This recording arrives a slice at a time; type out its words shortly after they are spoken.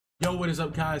Yo, what is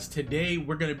up, guys? Today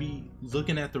we're gonna be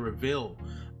looking at the reveal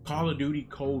Call of Duty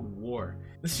Cold War.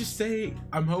 Let's just say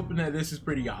I'm hoping that this is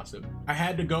pretty awesome. I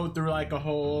had to go through like a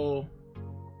whole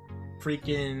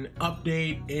freaking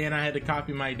update and I had to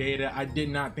copy my data. I did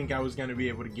not think I was gonna be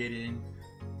able to get in.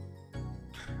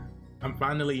 I'm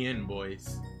finally in,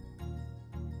 boys.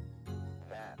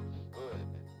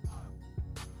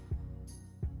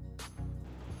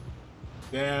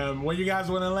 Damn, where you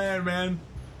guys want to land, man?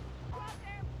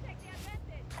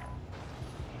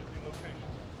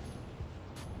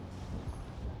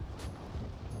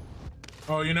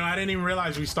 Oh, you know, I didn't even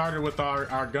realize we started with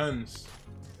our guns.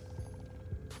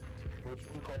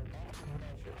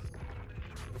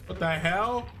 What the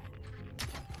hell?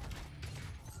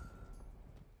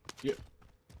 Yeah,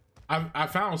 I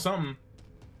found something.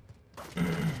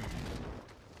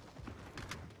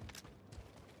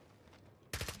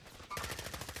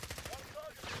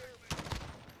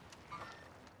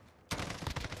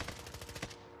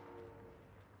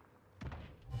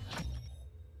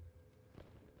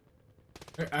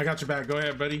 I got your back. Go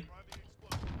ahead, buddy.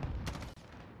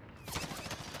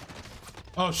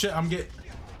 Oh shit, I'm getting...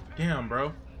 Damn,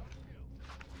 bro.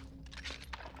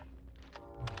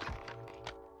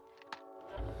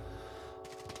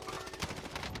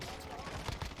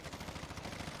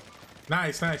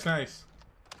 Nice, nice, nice.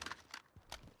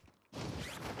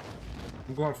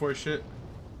 I'm going for his shit.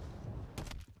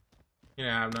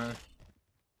 Yeah, I'm not.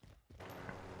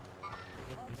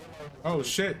 Oh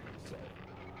shit.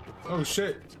 Oh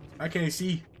shit, I can't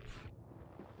see.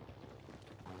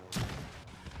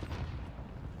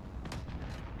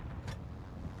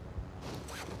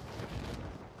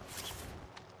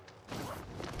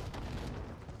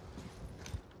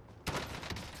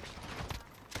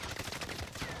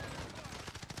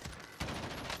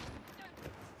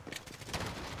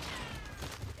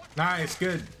 Nice,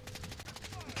 good.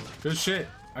 Good shit.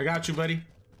 I got you, buddy.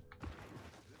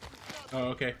 Oh,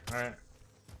 okay, all right.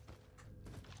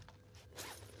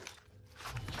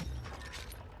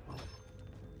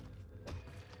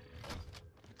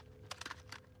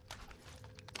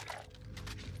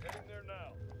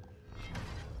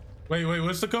 Wait,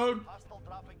 what's the code?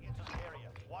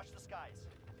 Watch the skies.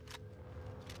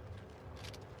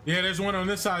 Yeah, there's one on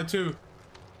this side too.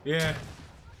 Yeah.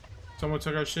 Someone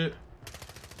took our shit.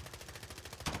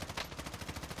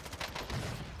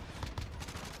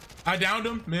 I downed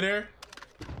him midair.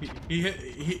 He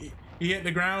hit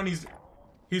the ground.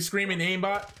 He's screaming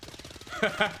aimbot.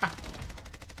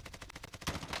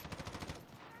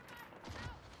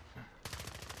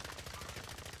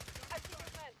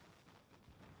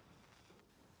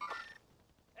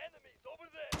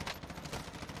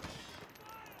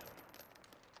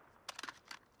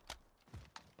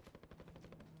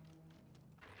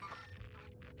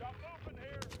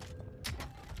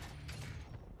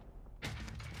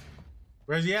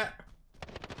 Where's he at?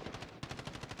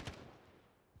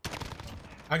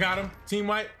 I got him. Team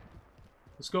wipe.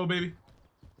 Let's go, baby.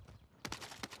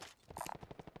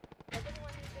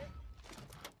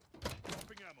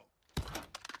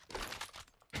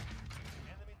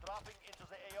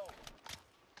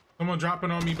 Someone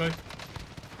dropping on me, bud.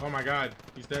 Oh my god,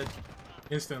 he's dead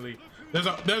instantly. There's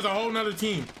a whole nother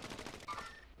team.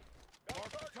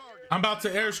 I'm about to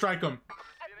airstrike them.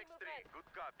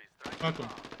 Fuck them.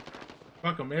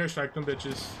 Fuck them, airstrike them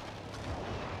bitches.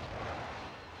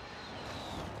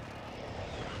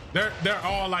 They're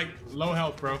all like low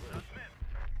health, bro.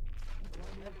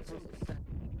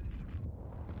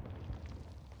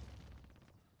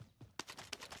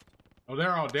 Oh,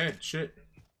 they're all dead. Shit.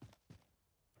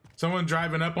 Someone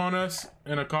driving up on us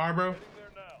in a car, bro.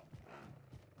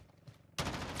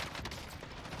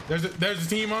 There's a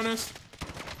team on us.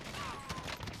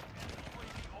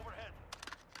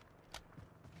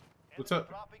 What's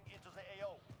up?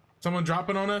 Someone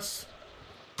dropping on us.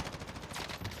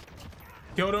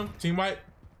 Killed him. Team wipe.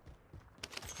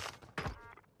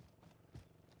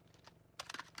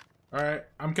 All right,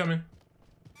 I'm coming.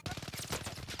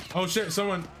 Oh shit!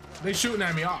 Someone, they shooting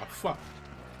at me. Oh fuck.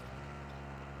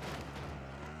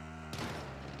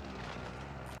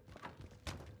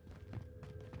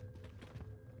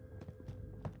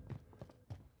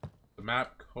 The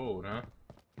map code, huh?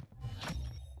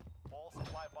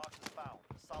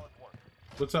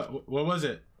 What's up? What was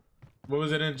it? What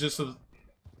was it in? Just a...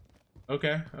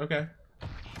 Okay, okay.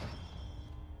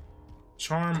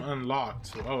 Charm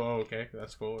unlocked. Oh, okay.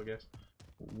 That's cool, I guess.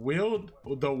 Wield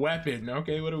the weapon.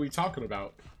 Okay, what are we talking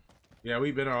about? Yeah,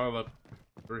 we've been all up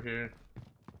over here.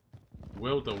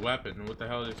 Wield the weapon. What the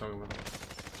hell are they talking about?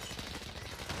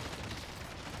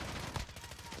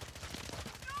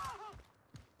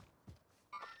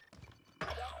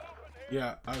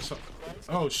 Yeah, I saw.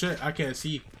 Oh shit, I can't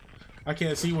see. I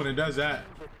can't see when it does that.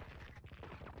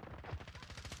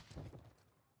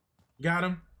 Got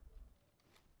him.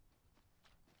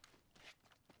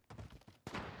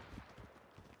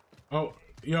 Oh,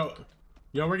 yo,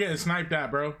 we're getting sniped at,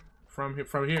 bro. From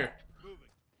here.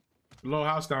 Little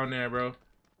house down there, bro.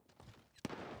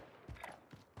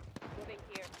 Moving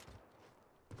here.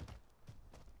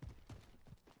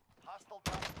 Hostile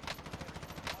drop.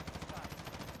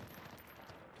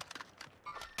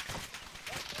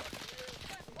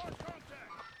 Watch the skies.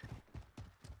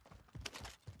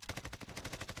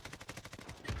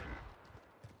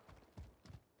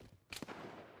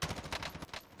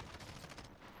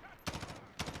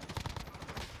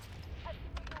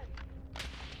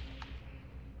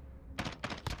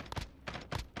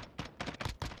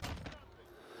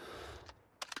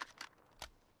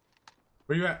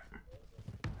 Where you at?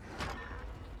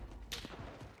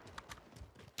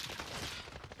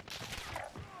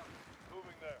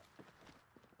 Moving there.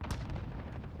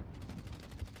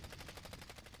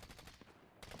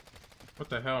 What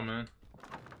the hell, man?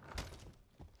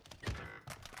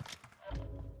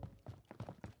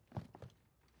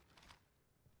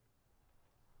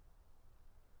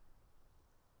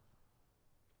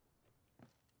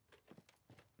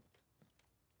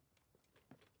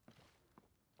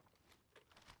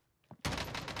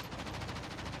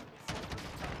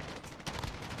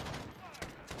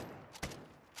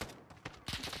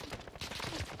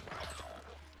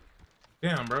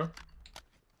 Damn, bro.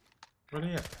 Where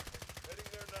they at? Heading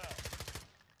there now.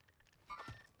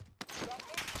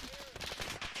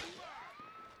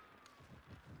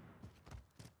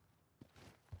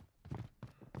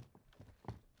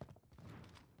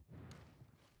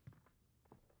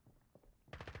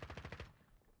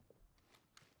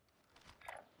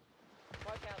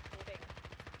 Watch out, moving.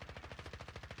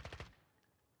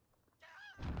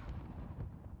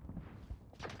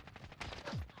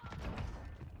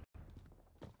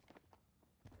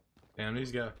 Damn,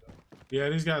 these guys. Yeah,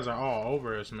 these guys are all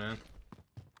over us, man.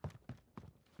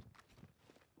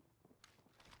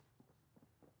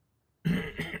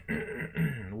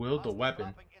 Wield the weapon.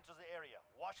 Dropping into the area.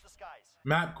 Watch the skies.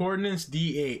 Map coordinates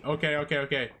D8.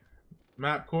 Okay.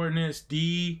 Map coordinates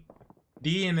D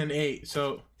and then 8.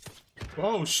 So,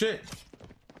 oh shit.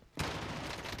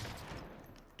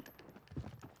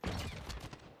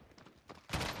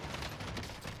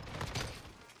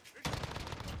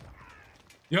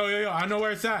 Yo, I know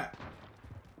where it's at.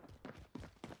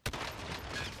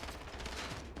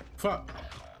 Fuck.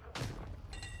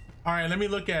 All right, let me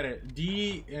look at it.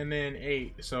 D and then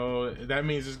 8. So that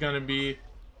means it's gonna be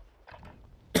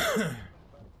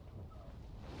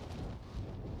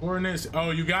coordinates.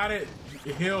 Oh, you got it.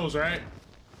 The hills, right?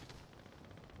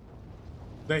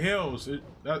 The hills.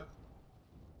 That.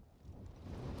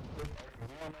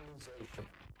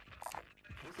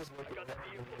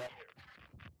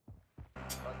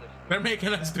 They're making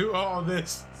us do all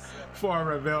this for a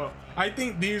reveal. I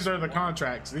think these are the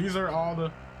contracts. These are all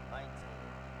the. 19,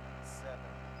 7,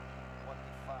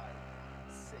 25,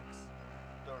 6,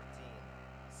 13,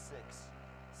 6,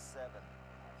 7,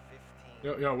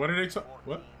 15. Yo, what are they talking? 14,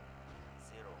 What?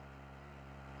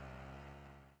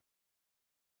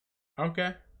 0.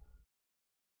 Okay.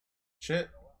 Shit.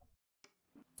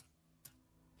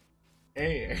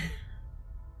 Hey.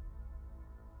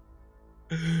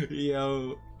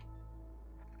 Yo.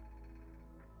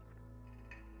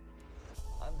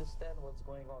 Understand what's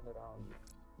going on around you.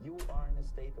 You are in a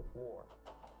state of war,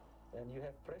 and you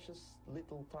have precious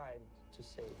little time to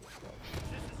save yourself.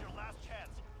 This is your last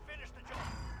chance. Finish the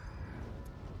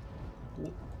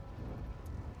job.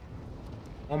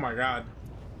 Oh my god.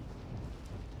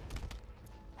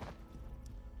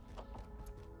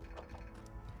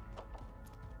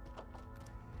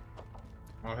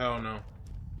 Oh hell no.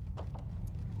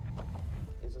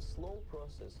 It's a slow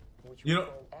process which You we know-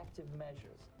 call active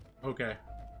measures. Okay.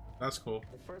 That's cool.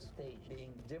 The first stage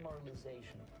being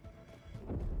demoralization.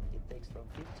 It takes from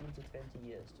 15 to 20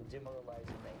 years to demoralize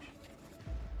a nation.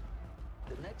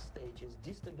 The next stage is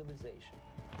destabilization.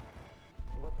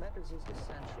 What matters is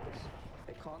essentials: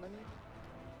 economy,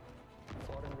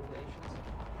 foreign relations,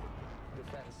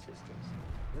 defense systems.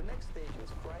 The next stage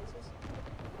is crisis.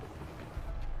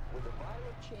 With a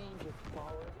violent change of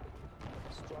power,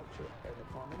 structure, and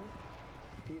economy,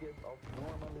 period of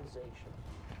normalization.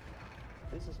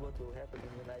 This is what will happen in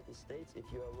the United States if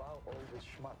you allow all these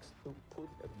schmucks to put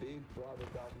a big brother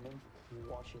government in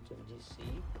Washington, D.C.,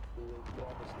 who will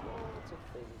promise loads of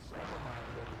things, never mind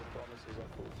whether the promises are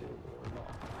fulfilled or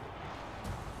not.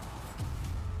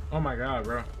 Oh my god,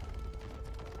 bro.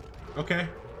 Okay.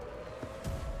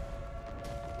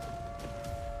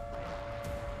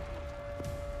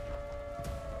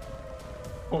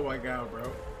 Oh my god,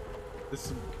 bro. This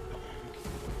is...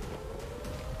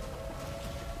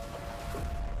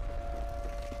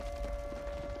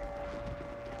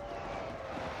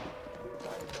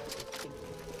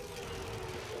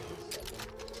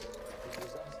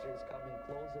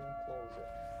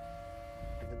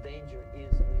 The danger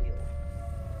is real.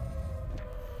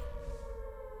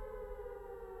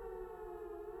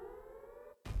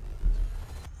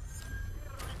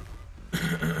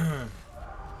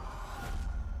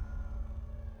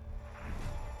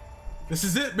 This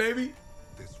is it, baby.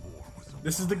 This war was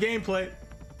This is the gameplay. It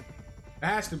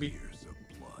has to be. years of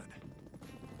blood.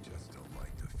 Just to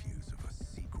light the fuse of a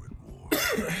secret war.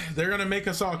 They're gonna make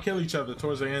us all kill each other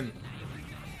towards the end.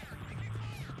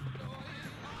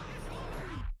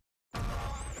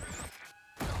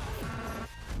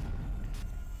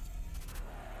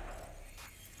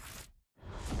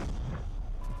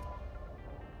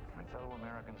 My fellow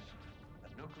Americans, a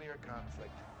nuclear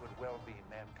conflict could well be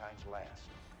mankind's last.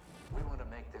 We want to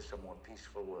make this a more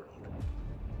peaceful world.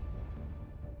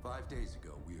 5 days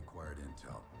ago, we acquired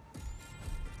intel.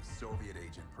 Soviet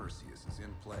agent Perseus is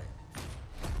in play.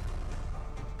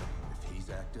 If he's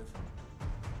active,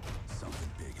 something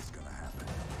big is gonna happen.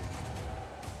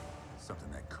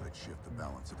 Something that could shift the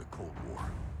balance of the Cold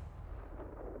War.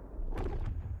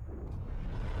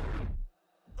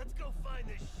 Let's go find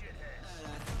this shithead.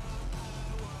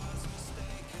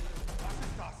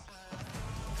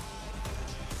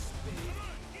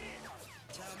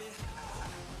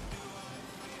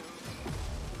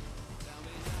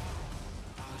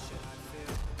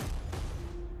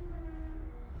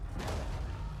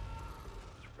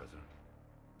 Mr. President,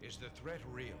 is the threat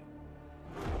real?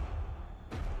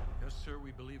 Yes, sir,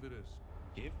 we believe it is.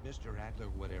 Give Mr. Adler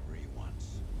whatever he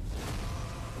wants.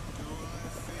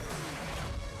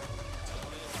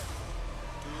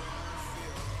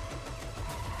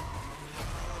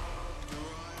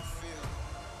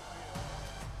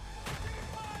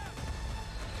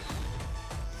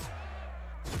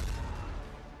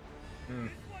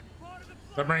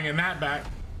 They're bringing that back.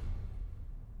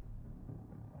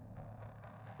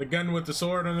 The gun with the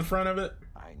sword on the front of it.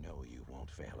 I know you won't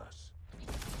fail us.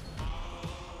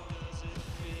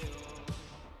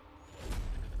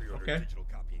 Pre-order Okay. a digital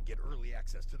copy and get early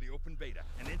access to the open beta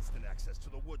and instant access to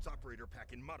the Woods Operator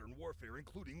Pack in Modern Warfare,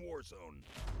 including Warzone.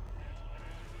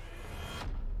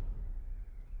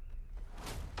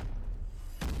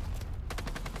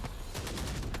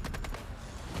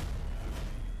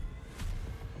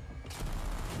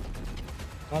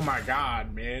 Oh my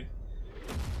god, man.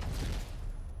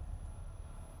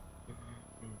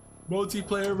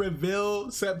 Multiplayer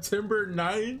reveal September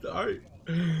 9th. All right.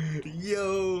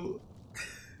 Yo.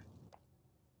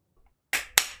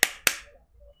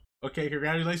 Okay,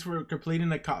 congratulations for completing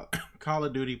the Call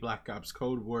of Duty Black Ops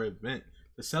Cold War event.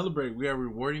 To celebrate, we are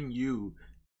rewarding you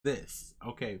this.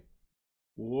 Okay.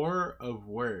 War of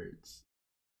Words.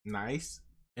 Nice.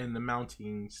 And the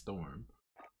Mounting Storm.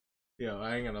 Yo,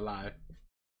 I ain't gonna lie.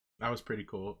 That was pretty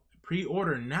cool.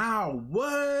 Pre-order now.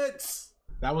 What?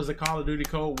 That was the Call of Duty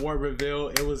Cold War reveal.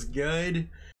 It was good.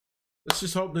 Let's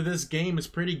just hope that this game is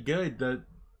pretty good. The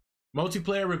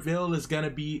multiplayer reveal is going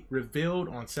to be revealed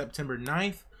on September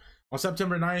 9th. On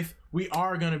September 9th, we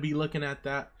are going to be looking at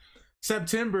that.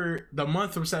 September, the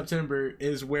month of September,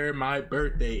 is where my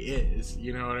birthday is.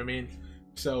 You know what I mean?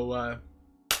 So,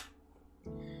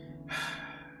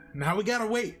 now we got to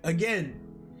wait again.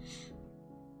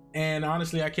 And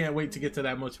honestly, I can't wait to get to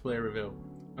that multiplayer reveal.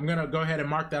 I'm gonna go ahead and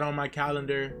mark that on my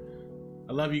calendar.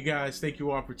 I love you guys. Thank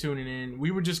you all for tuning in.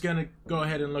 We were just gonna go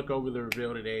ahead and look over the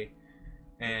reveal today.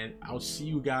 And I'll see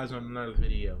you guys on another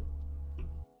video.